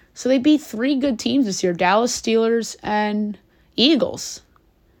beat 3 good teams this year: Dallas, Steelers, and Eagles.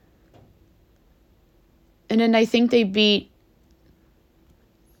 And then I think they beat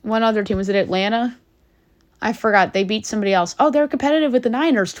one other team. Was it Atlanta? I forgot. They beat somebody else. Oh, they were competitive with the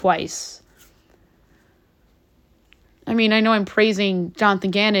Niners twice. I mean, I know I'm praising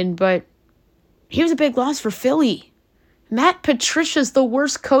Jonathan Gannon, but he was a big loss for Philly. Matt Patricia's the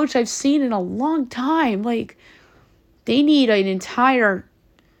worst coach I've seen in a long time. Like, they need an entire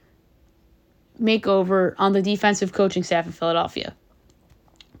makeover on the defensive coaching staff in Philadelphia.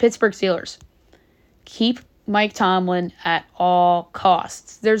 Pittsburgh Steelers, keep Mike Tomlin at all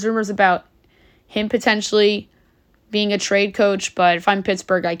costs. There's rumors about him potentially being a trade coach, but if I'm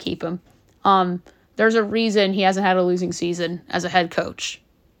Pittsburgh, I keep him. There's a reason he hasn't had a losing season as a head coach.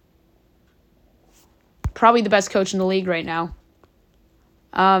 Probably the best coach in the league right now.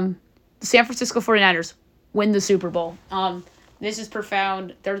 The San Francisco 49ers win the Super Bowl. This is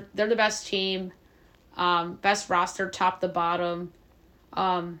profound. They're the best team. Best roster, top to bottom.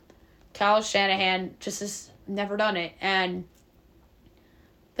 Kyle Shanahan just has never done it. And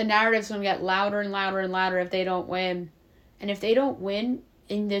the narrative's going to get louder and louder and louder if they don't win. And if they don't win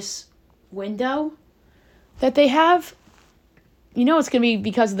in this window that they have, it's going to be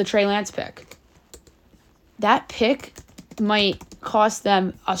because of the Trey Lance pick. That pick might cost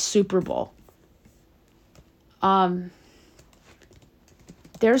them a Super Bowl.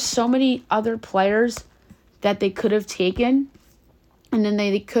 There's so many other players that they could have taken, and then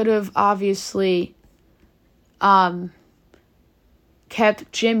they could have obviously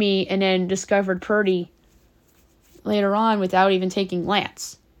kept Jimmy and then discovered Purdy later on without even taking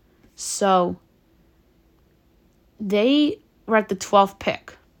Lance. So they were at the 12th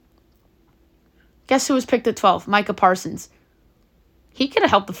pick. Guess who was picked at 12? Micah Parsons. He could have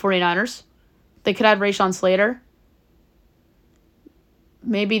helped the 49ers. They could have had Rashawn Slater.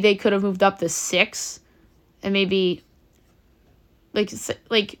 Maybe they could have moved up to 6. And maybe,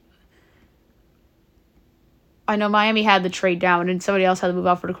 I know Miami had the trade down and somebody else had to move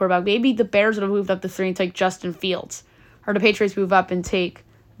up for the quarterback. Maybe the Bears would have moved up to 3 and take Justin Fields. Or the Patriots move up and take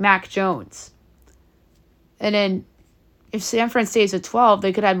Mac Jones. And then if San Fran stays at 12,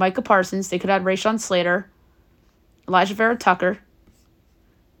 they could have Micah Parsons. They could have Rashawn Slater. Elijah Vera-Tucker.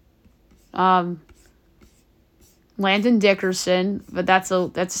 Landon Dickerson. But that's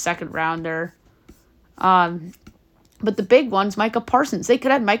a second rounder. But the big one's Micah Parsons. They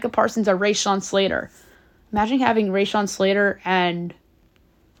could have Micah Parsons or Rashawn Slater. Imagine having Rashawn Slater and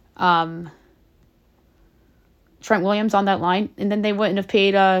Trent Williams on that line, and then they wouldn't have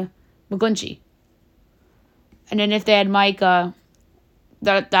paid McGlinchey. And then if they had Micah,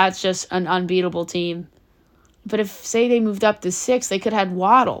 that's just an unbeatable team. But if, say, they moved up to 6, they could have had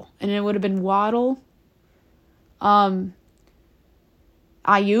Waddle, and it would have been Waddle, Ayuk,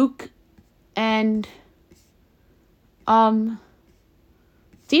 and Debo.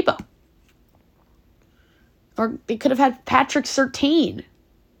 Or they could have had Patrick Surtain.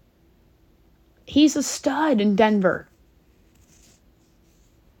 He's a stud in Denver.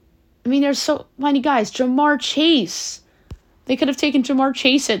 I mean, there's so many guys. Jamar Chase. They could have taken Jamar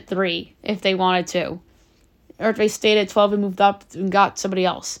Chase at 3 if they wanted to. Or if they stayed at 12 and moved up and got somebody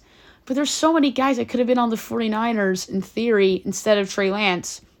else. But there's so many guys that could have been on the 49ers in theory instead of Trey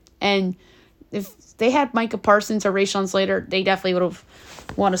Lance. And if they had Micah Parsons or Rashawn Slater, they definitely would have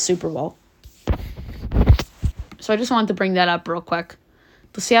won a Super Bowl. So I just wanted to bring that up real quick.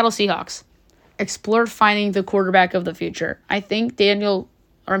 The Seattle Seahawks explored finding the quarterback of the future. I think Geno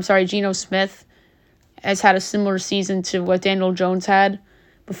Smith has had a similar season to what Daniel Jones had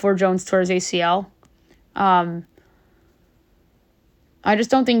before Jones tore his ACL. I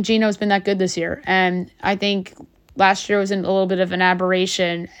just don't think Geno's been that good this year. And I think last year was a little bit of an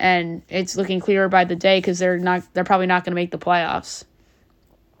aberration, and it's looking clearer by the day because they're probably not going to make the playoffs.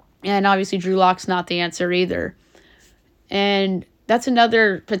 And obviously Drew Lock's not the answer either. And that's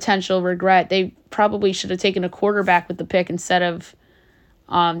another potential regret. They probably should have taken a quarterback with the pick instead of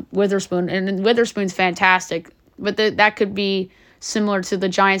Witherspoon. And Witherspoon's fantastic. But that could be similar to the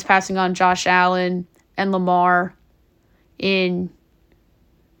Giants passing on Josh Allen and Lamar in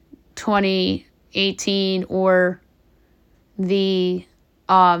 2018, or the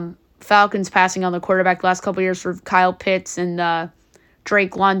Falcons passing on the quarterback the last couple of years for Kyle Pitts and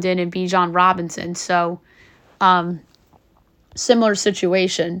Drake London and Bijan Robinson. So, similar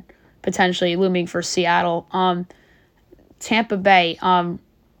situation potentially looming for Seattle. Tampa Bay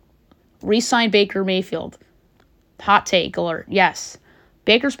re-signed Baker Mayfield. Hot take alert. Yes.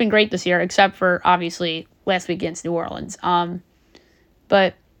 Baker's been great this year, except for, obviously, last week against New Orleans.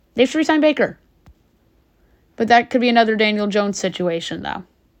 But they should re-sign Baker. But that could be another Daniel Jones situation, though.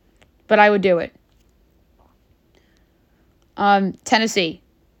 But I would do it. Tennessee.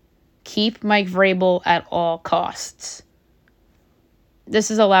 Keep Mike Vrabel at all costs.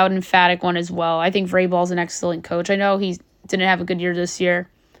 This is a loud, emphatic one as well. I think Vrabel's an excellent coach. I know he didn't have a good year this year,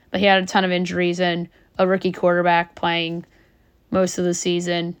 but he had a ton of injuries and a rookie quarterback playing most of the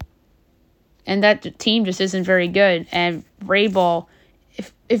season. And that team just isn't very good. And Vrabel,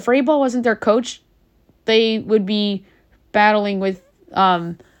 if Vrabel wasn't their coach, they would be battling with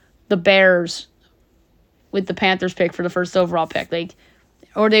the Bears with the Panthers pick for the first overall pick.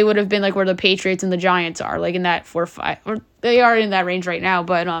 Or they would have been like where the Patriots and the Giants are, like in that 4-5. Or they are in that range right now,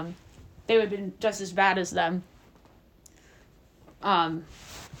 but they would have been just as bad as them. But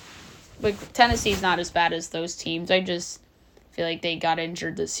Tennessee's not as bad as those teams. I just feel like they got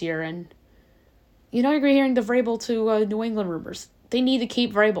injured this year, and you're not going to be hearing the Vrabel to New England rumors. They need to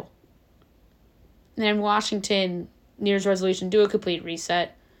keep Vrabel. And then Washington, New Year's resolution, do a complete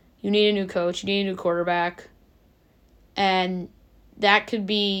reset. You need a new coach. You need a new quarterback. And that could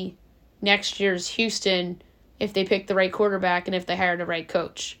be next year's Houston if they pick the right quarterback and if they hire the right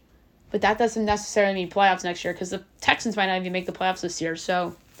coach. But that doesn't necessarily mean playoffs next year because the Texans might not even make the playoffs this year.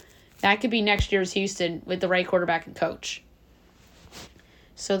 So that could be next year's Houston with the right quarterback and coach.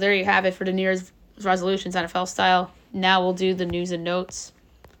 So there you have it for the New Year's resolutions, NFL style. Now we'll do the news and notes.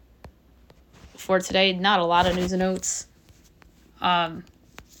 For today, not a lot of news and notes.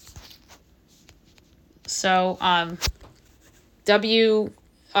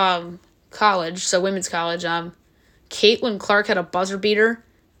 College, so women's college, Caitlin Clark had a buzzer beater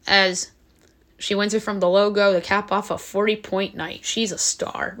as she wins it from the logo to cap off a 40-point night. She's a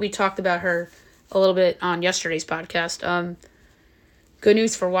star. We talked about her a little bit on yesterday's podcast. Good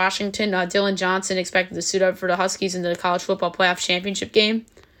news for Washington. Dylan Johnson expected to suit up for the Huskies in the college football playoff championship game.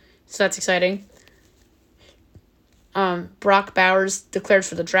 So that's exciting. Brock Bowers declared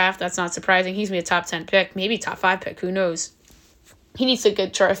for the draft. That's not surprising. He's going to be a top 10 pick, maybe top 5 pick. Who knows? He needs to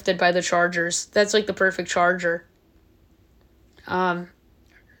get drafted by the Chargers. That's like the perfect Charger. I've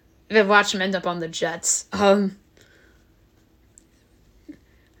watched him end up on the Jets.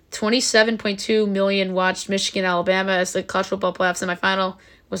 27.2 million watched Michigan, Alabama as the college football playoff semifinal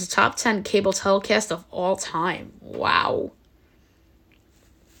was a top 10 cable telecast of all time. Wow.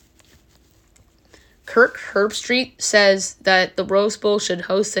 Kirk Herbstreit says that the Rose Bowl should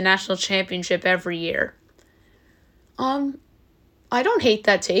host the national championship every year. I don't hate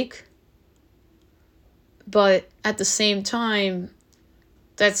that take. But at the same time,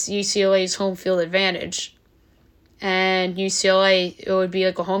 that's UCLA's home field advantage. And UCLA, it would be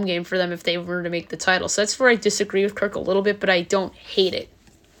like a home game for them if they were to make the title. So that's where I disagree with Kirk a little bit, but I don't hate it.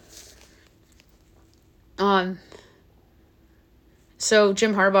 So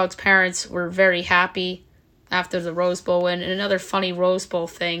Jim Harbaugh's parents were very happy after the Rose Bowl win. And another funny Rose Bowl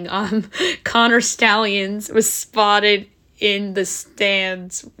thing, Connor Stallions was spotted in the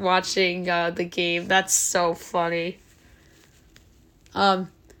stands watching the game. That's so funny. And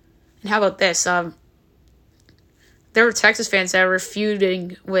how about this? There were Texas fans that were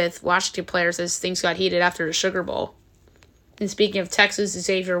feuding with Washington players as things got heated after the Sugar Bowl. And speaking of Texas,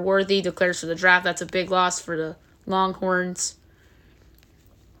 Xavier Worthy declares for the draft. That's a big loss for the Longhorns.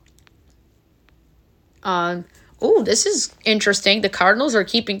 This is interesting. The Cardinals are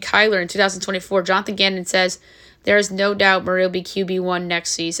keeping Kyler in 2024. Jonathan Gannon says there is no doubt Murray will be QB1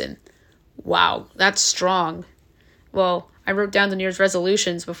 next season. Wow, that's strong. Well, I wrote down the New Year's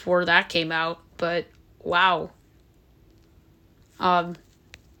resolutions before that came out, but wow.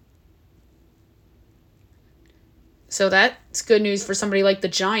 So that's good news for somebody like the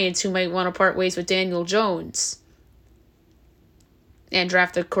Giants who might want to part ways with Daniel Jones and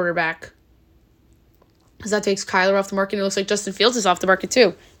draft a quarterback. Because that takes Kyler off the market. It looks like Justin Fields is off the market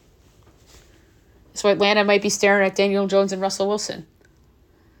too. So Atlanta might be staring at Daniel Jones and Russell Wilson.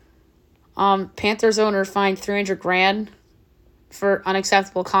 Panthers owner fined $300,000 for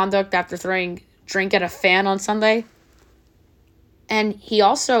unacceptable conduct after throwing drink at a fan on Sunday. And he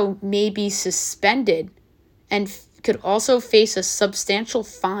also may be suspended and could also face a substantial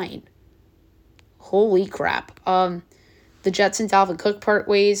fine. Holy crap. The Jets and Dalvin Cook part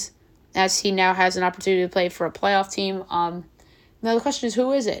ways as he now has an opportunity to play for a playoff team. Now the question is,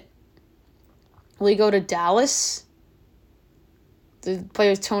 who is it? Will he go to Dallas to play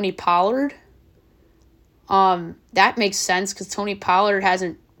with Tony Pollard? That makes sense because Tony Pollard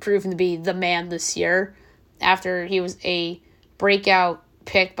hasn't proven to be the man this year after he was a breakout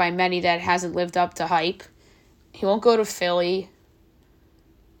pick by many that hasn't lived up to hype. He won't go to Philly.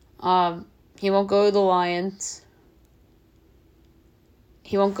 He won't go to the Lions.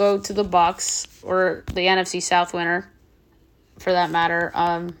 He won't go to the Bucks or the NFC South winner, for that matter.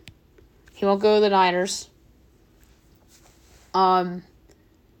 He won't go to the Niners. The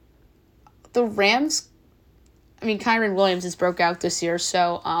Rams, Kyron Williams has broke out this year,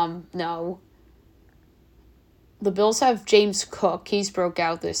 so, no. The Bills have James Cook. He's broke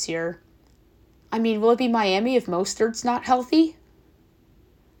out this year. Will it be Miami if Mostert's not healthy?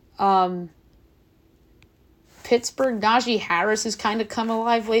 Pittsburgh, Najee Harris has kind of come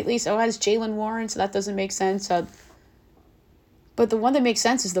alive lately, so has Jaylen Warren, so that doesn't make sense. But the one that makes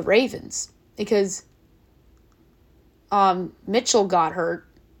sense is the Ravens, because Mitchell got hurt,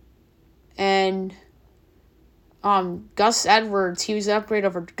 and Gus Edwards, he was an upgrade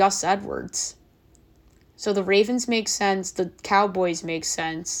over Gus Edwards. So the Ravens make sense. The Cowboys make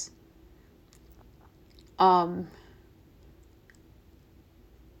sense.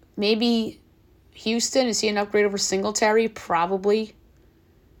 Maybe Houston, is he an upgrade over Singletary? Probably.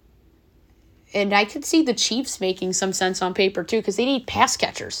 And I could see the Chiefs making some sense on paper, too, because they need pass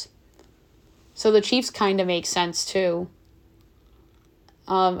catchers. So the Chiefs kind of make sense, too.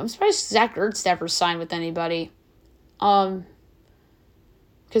 I'm surprised Zach Ertz never signed with anybody. Because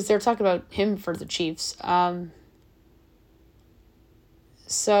they're talking about him for the Chiefs.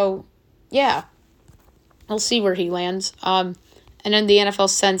 So, yeah. We'll see where he lands. And then the NFL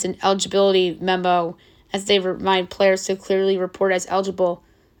sends an eligibility memo as they remind players to clearly report as eligible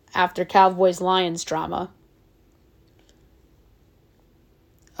after Cowboys-Lions drama.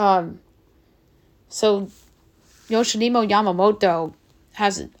 So Yoshimuro Yamamoto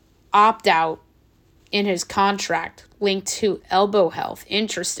has an opt-out in his contract linked to elbow health.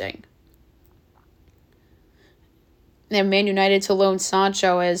 Interesting. And Man United to loan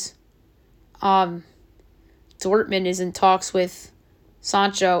Sancho as Dortmund is in talks with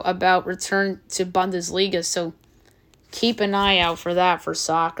Sancho about return to Bundesliga, so keep an eye out for that for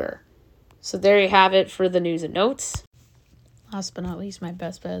soccer. So there you have it for the news and notes. Last but not least, my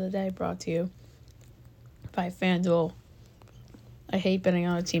best bet of the day brought to you by FanDuel. I hate betting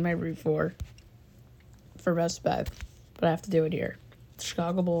on a team I root for best bet, but I have to do it here. The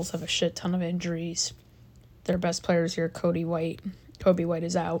Chicago Bulls have a shit ton of injuries. Their best players here, Kobe White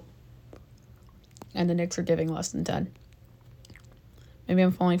is out. And the Knicks are giving less than 10. Maybe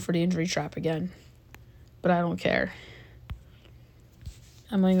I'm falling for the injury trap again, but I don't care.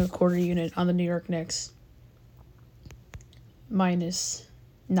 I'm laying a quarter unit on the New York Knicks.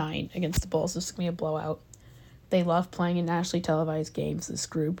 -9 against the Bulls. This is going to be a blowout. They love playing in nationally televised games, this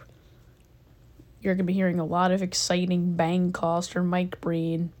group. You're going to be hearing a lot of exciting bang calls from Mike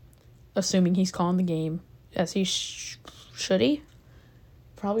Breen, assuming he's calling the game. As he should he?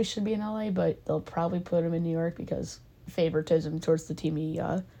 Probably should be in LA, but they'll probably put him in New York because favoritism towards the team he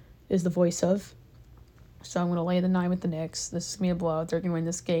is the voice of. So I'm going to lay the 9 with the Knicks. This is going to be a blowout. They're going to win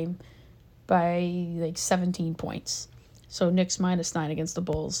this game by 17 points. So Knicks -9 against the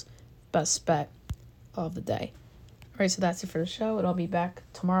Bulls. Best bet of the day. All right, so that's it for the show. I'll be back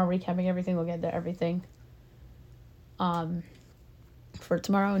tomorrow recapping everything. We'll get into everything for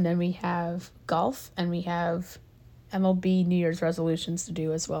tomorrow. And then we have golf and we have MLB New Year's resolutions to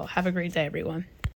do as well. Have a great day, everyone.